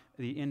about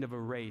the end of a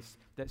race,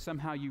 that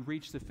somehow you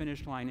reach the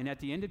finish line. And at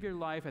the end of your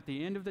life, at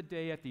the end of the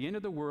day, at the end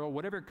of the world,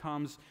 whatever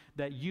comes,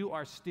 that you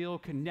are still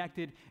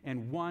connected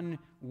and one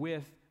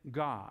with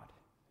God.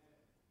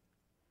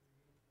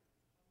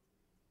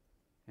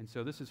 And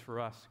so this is for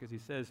us, because he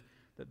says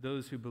that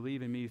those who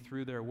believe in me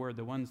through their word,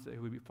 the ones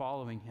that would be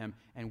following him,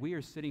 and we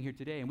are sitting here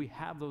today and we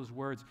have those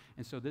words.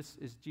 And so this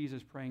is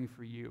Jesus praying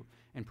for you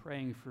and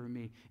praying for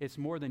me. It's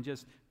more than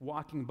just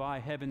walking by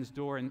heaven's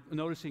door and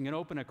noticing it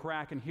open a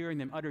crack and hearing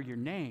them utter your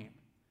name.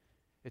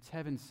 It's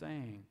heaven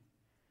saying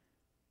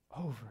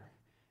over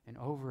and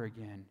over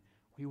again,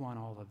 we want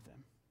all of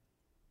them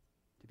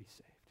to be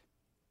saved.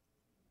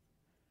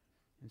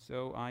 And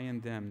so I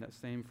and them, that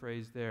same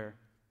phrase there.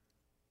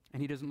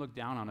 And he doesn't look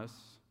down on us.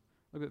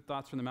 Look at the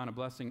thoughts from the Mount of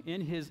Blessing.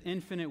 In his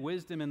infinite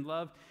wisdom and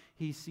love,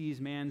 he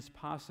sees man's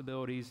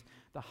possibilities,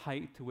 the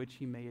height to which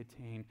he may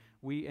attain.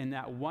 We, in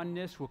that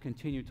oneness, will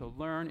continue to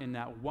learn. In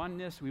that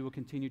oneness, we will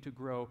continue to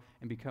grow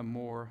and become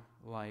more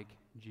like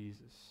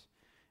Jesus.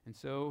 And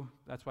so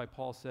that's why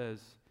Paul says,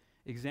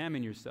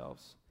 examine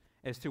yourselves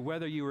as to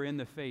whether you are in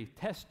the faith.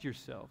 Test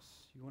yourselves.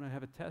 You want to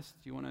have a test?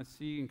 You want to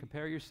see and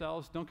compare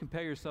yourselves? Don't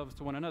compare yourselves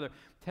to one another.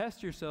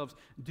 Test yourselves.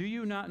 Do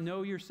you not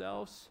know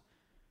yourselves?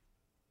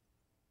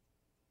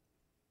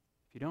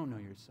 If you don't know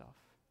yourself,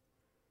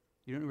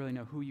 you don't really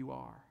know who you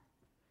are.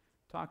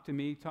 Talk to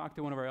me, talk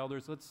to one of our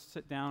elders. Let's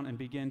sit down and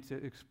begin to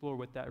explore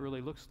what that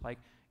really looks like.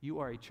 You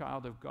are a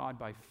child of God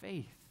by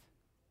faith.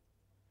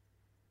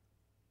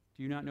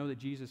 Do you not know that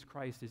Jesus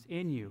Christ is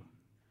in you,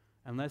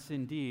 unless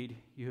indeed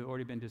you have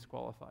already been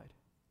disqualified?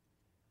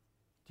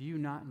 Do you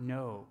not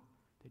know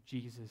that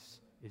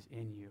Jesus is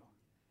in you?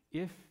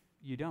 If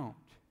you don't,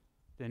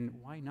 then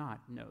why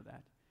not know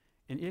that?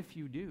 And if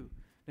you do,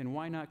 then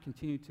why not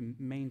continue to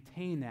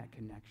maintain that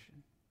connection?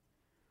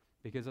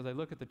 Because as I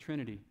look at the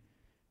Trinity,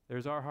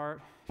 There's our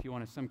heart, if you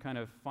want some kind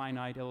of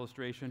finite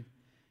illustration.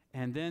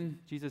 And then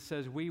Jesus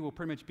says, we will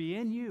pretty much be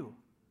in you.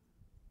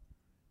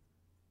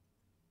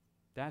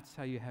 That's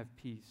how you have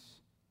peace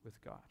with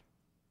God.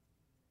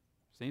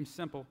 Seems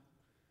simple.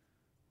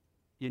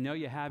 You know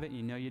you have it, and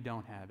you know you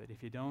don't have it.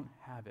 If you don't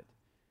have it,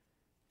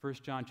 1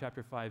 John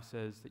chapter 5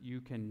 says that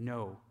you can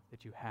know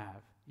that you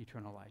have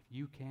eternal life.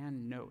 You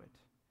can know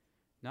it.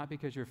 Not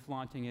because you're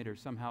flaunting it or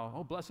somehow,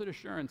 oh, blessed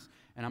assurance,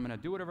 and I'm going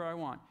to do whatever I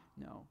want.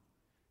 No.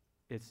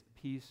 It's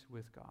peace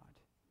with God.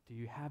 Do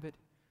you have it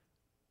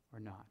or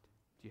not?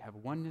 Do you have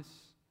oneness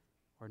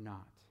or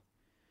not?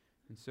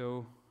 And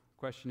so the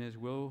question is,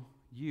 will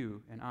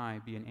you and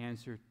I be an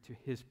answer to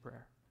his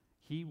prayer?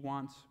 He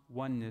wants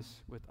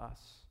oneness with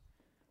us.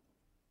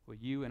 Will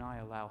you and I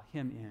allow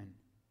him in?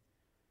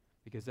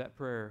 Because that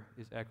prayer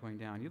is echoing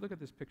down. You look at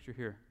this picture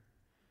here.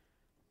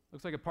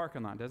 Looks like a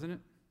parking lot, doesn't it?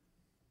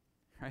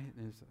 Right?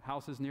 There's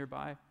houses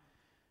nearby.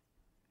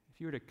 If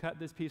you were to cut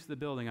this piece of the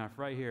building off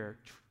right here,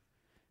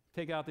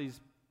 take out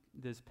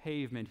this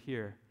pavement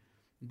here,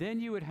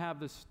 then you would have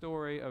the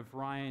story of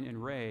Ryan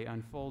and Ray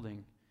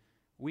unfolding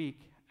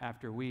week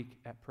after week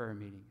at prayer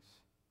meetings.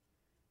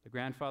 The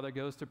grandfather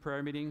goes to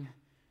prayer meeting.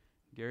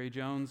 Gary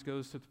Jones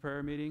goes to the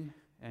prayer meeting.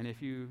 And if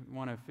you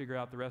want to figure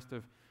out the rest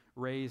of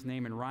Ray's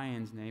name and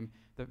Ryan's name,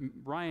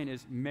 Ryan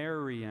is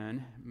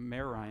Marion,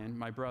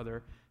 my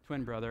brother,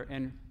 twin brother,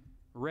 and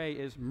Ray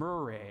is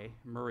Murray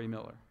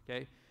Miller,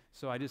 okay?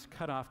 So I just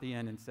cut off the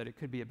end and said it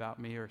could be about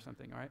me or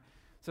something, all right?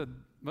 So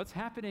what's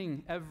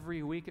happening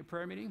every week at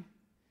prayer meeting?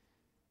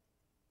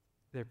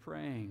 They're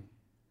praying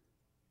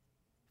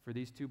for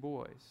these two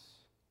boys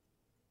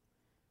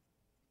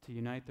to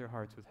unite their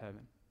hearts with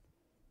heaven.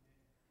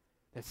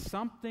 That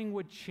something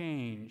would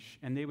change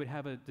and they would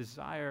have a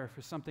desire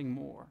for something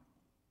more.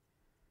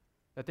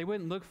 That they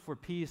wouldn't look for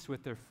peace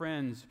with their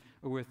friends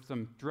or with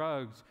some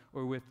drugs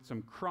or with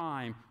some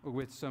crime or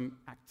with some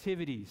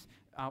activities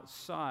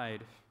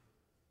outside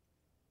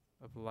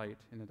of light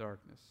in the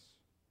darkness.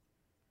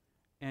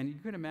 And you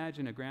can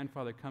imagine a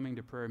grandfather coming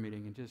to prayer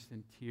meeting and just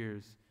in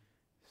tears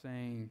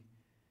saying,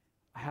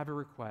 I have a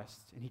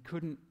request. And he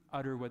couldn't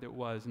utter what it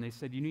was. And they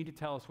said, you need to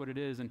tell us what it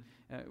is. And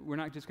we're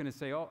not just going to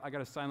say, oh, I got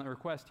a silent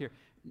request here.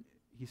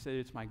 He said,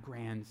 it's my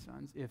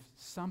grandsons. If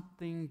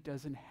something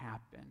doesn't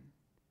happen,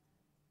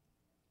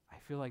 I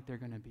feel like they're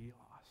going to be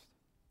lost.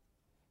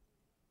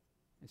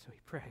 And so he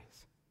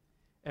prays.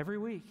 Every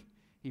week,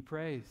 he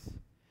prays.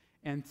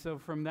 And so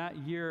from that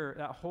year,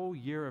 that whole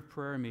year of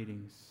prayer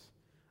meetings,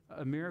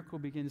 a miracle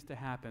begins to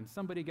happen.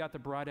 Somebody got the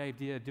bright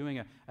idea of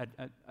doing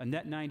a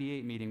Net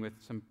 98 meeting with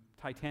some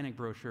Titanic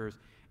brochures.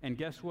 And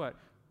guess what?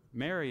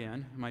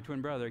 Marion, my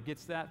twin brother,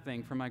 gets that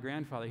thing from my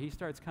grandfather. He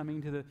starts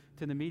coming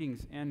to the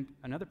meetings, and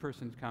another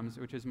person comes,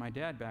 which is my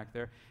dad back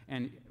there,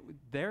 and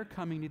they're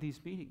coming to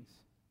these meetings.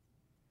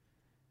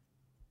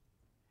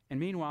 And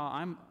meanwhile,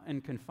 I'm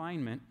in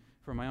confinement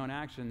for my own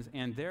actions,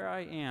 and there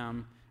I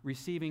am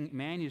receiving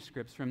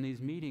manuscripts from these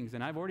meetings,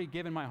 and I've already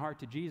given my heart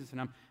to Jesus, and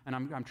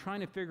I'm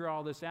trying to figure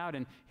all this out,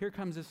 and here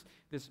comes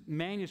this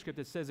manuscript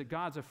that says that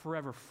God's a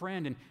forever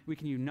friend, and we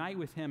can unite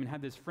with him and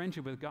have this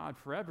friendship with God,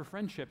 forever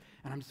friendship,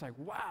 and I'm just like,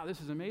 wow, this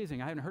is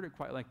amazing. I haven't heard it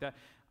quite like that.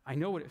 I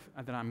know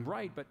that I'm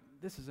right, but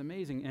this is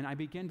amazing, and I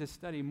begin to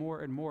study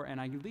more and more, and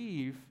I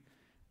leave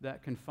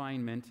that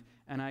confinement,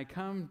 and I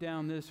come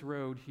down this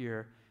road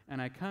here,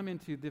 and I come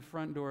into the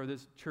front door of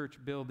this church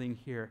building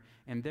here,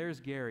 and there's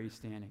Gary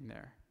standing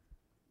there.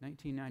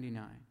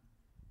 1999.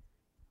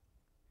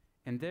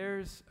 And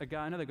there's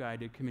another guy I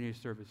did community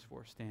service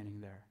for standing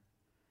there.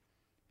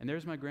 And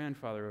there's my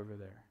grandfather over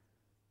there.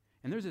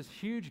 And there's this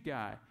huge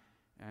guy.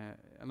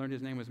 I learned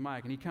his name was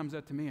Mike, and he comes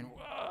up to me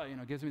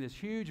and gives me this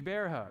huge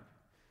bear hug.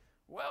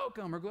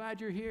 Welcome, we're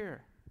glad you're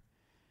here.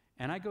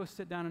 And I go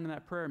sit down into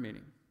that prayer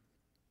meeting.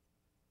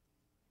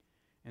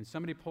 And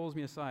somebody pulls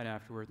me aside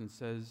afterwards and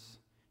says,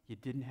 you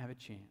didn't have a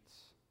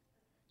chance.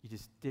 You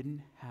just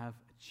didn't have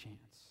a chance.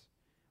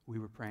 We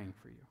were praying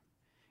for you.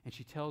 And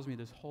she tells me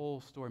this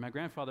whole story. My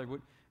grandfather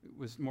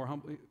was more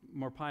humble,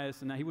 more pious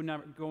than that. He would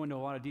not go into a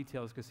lot of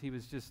details because he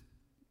was just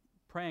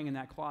praying in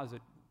that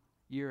closet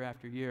year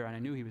after year, and I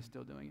knew he was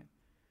still doing it.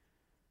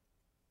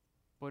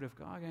 But if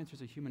God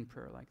answers a human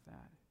prayer like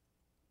that,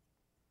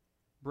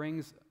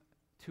 brings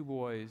two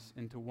boys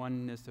into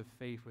oneness of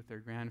faith with their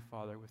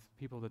grandfather, with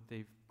people that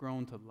they've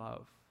grown to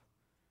love,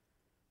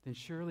 then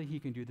surely he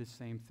can do the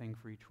same thing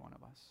for each one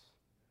of us.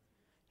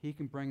 He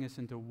can bring us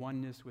into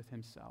oneness with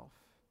himself,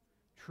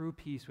 true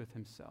peace with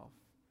himself.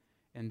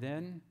 And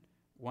then,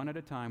 one at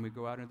a time, we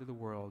go out into the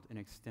world and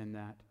extend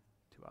that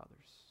to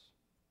others.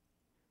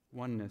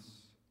 Oneness.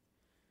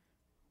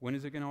 When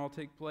is it going to all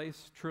take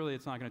place? Truly,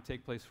 it's not going to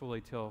take place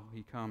fully till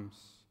he comes.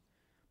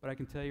 But I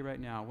can tell you right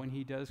now, when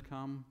he does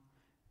come,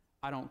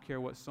 I don't care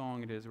what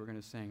song it is we're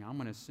going to sing. I'm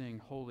going to sing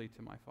holy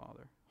to my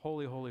Father.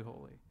 Holy, holy,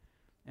 holy.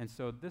 And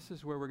so this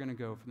is where we're going to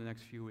go for the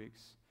next few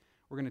weeks.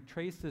 We're going to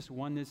trace this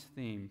oneness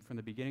theme from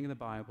the beginning of the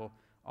Bible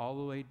all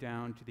the way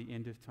down to the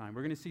end of time.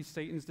 We're going to see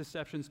Satan's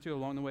deceptions too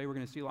along the way. We're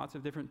going to see lots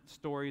of different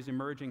stories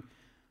emerging.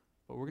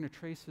 But we're going to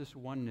trace this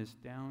oneness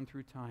down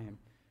through time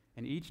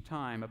and each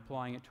time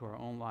applying it to our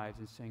own lives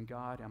and saying,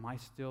 God, am I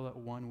still at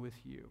one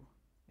with you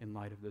in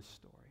light of this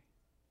story?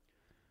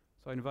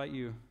 So I invite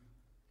you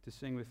to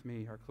sing with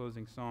me our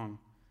closing song.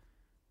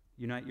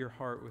 Unite your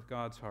heart with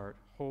God's heart.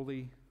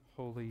 Holy,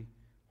 holy,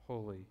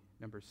 holy,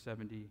 number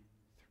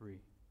 73.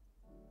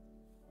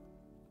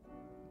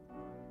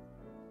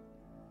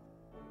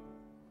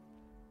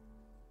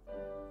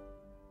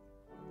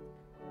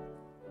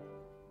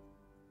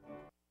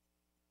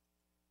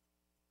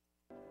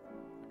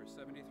 Number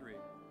 73.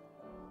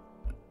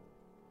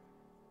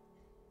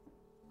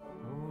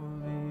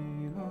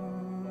 Holy,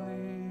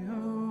 holy,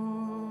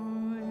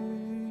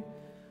 holy,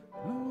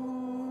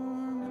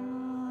 Lord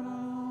God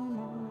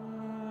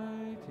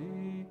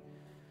Almighty,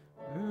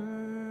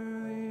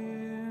 early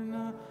in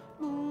the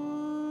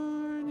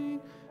morning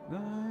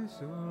thy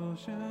soul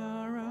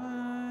shall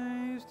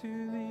rise to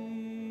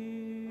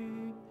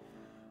thee.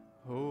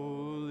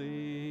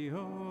 Holy,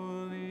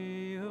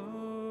 holy,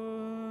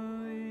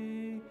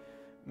 holy,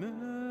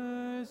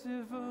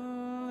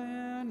 merciful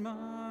and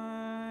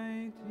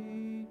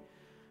mighty,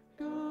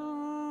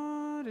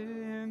 God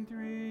in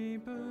three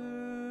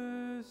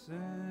persons,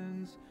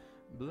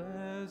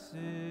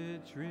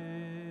 blessed Trinity.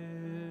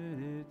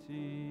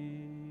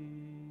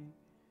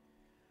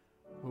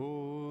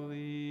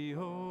 Holy,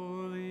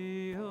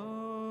 holy,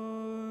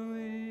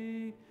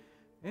 holy,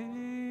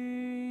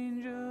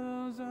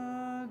 angels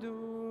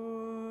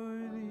adore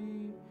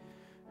thee,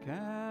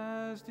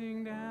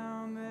 casting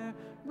down their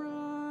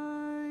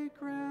bright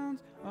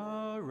crowns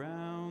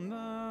around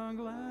the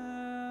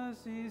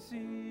glassy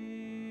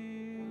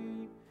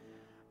sea.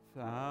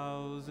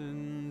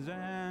 Thousands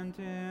and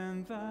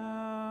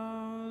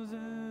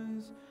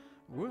 10,000s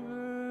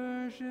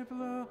worship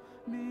low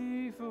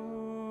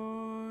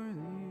before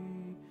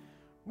thee,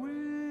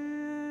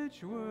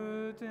 which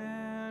wert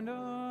and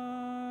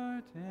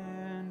art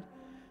and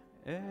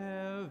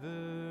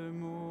evermore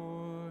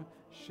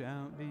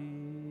shalt be.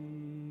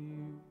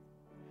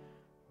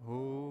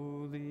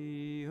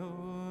 Holy,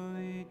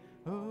 holy,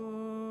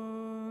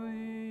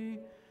 holy,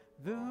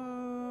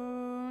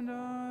 though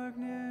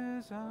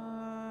darkness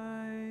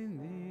hide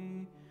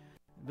thee,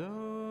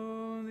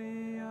 though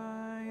the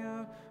eye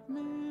of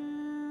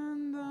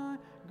man thy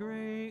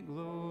great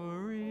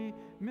glory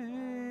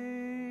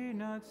may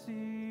not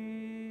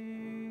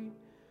see,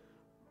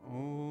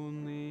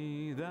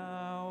 only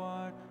thou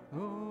art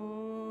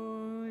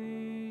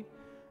holy,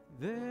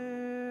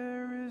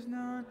 there is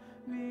none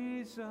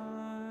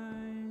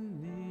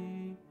beside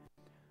thee,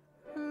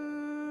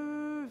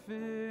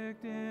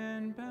 perfect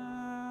in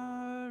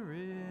power,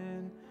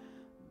 in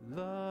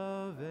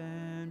love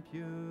and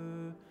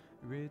purity.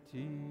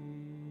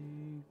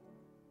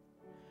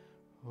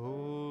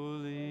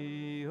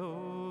 Holy,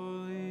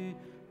 holy,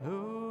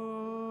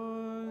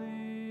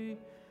 holy,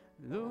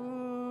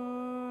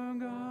 Lord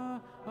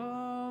God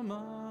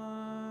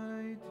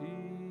Almighty,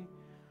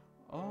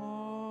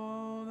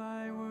 all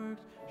thy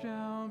works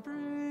shall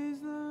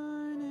praise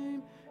thy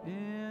name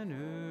in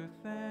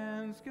earth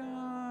and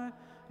sky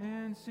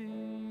and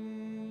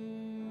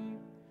sea.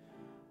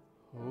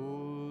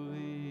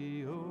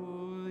 Holy,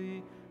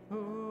 holy,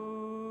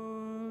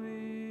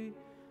 holy,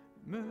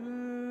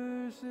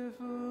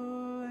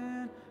 merciful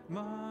and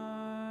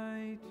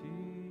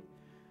mighty,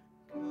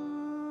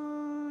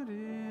 God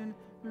in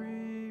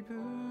three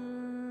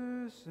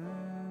persons,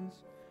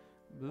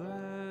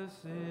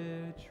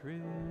 blessed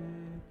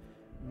Trinity.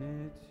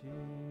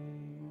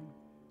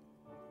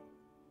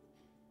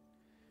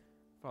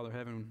 Father in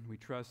heaven, we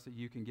trust that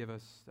you can give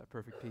us that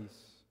perfect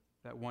peace,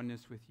 that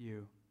oneness with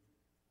you,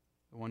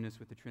 the oneness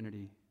with the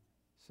Trinity,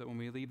 so that when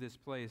we leave this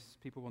place,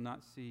 people will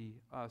not see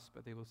us,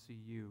 but they will see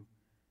you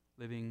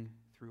living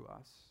through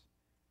us,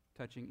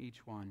 touching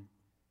each one.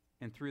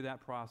 And through that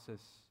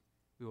process,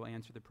 we will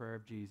answer the prayer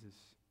of Jesus,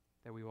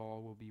 that we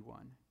all will be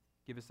one.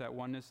 Give us that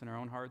oneness in our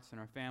own hearts, in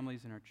our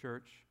families, in our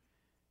church,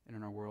 and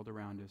in our world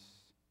around us.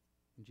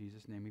 In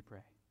Jesus' name we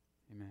pray.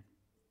 Amen.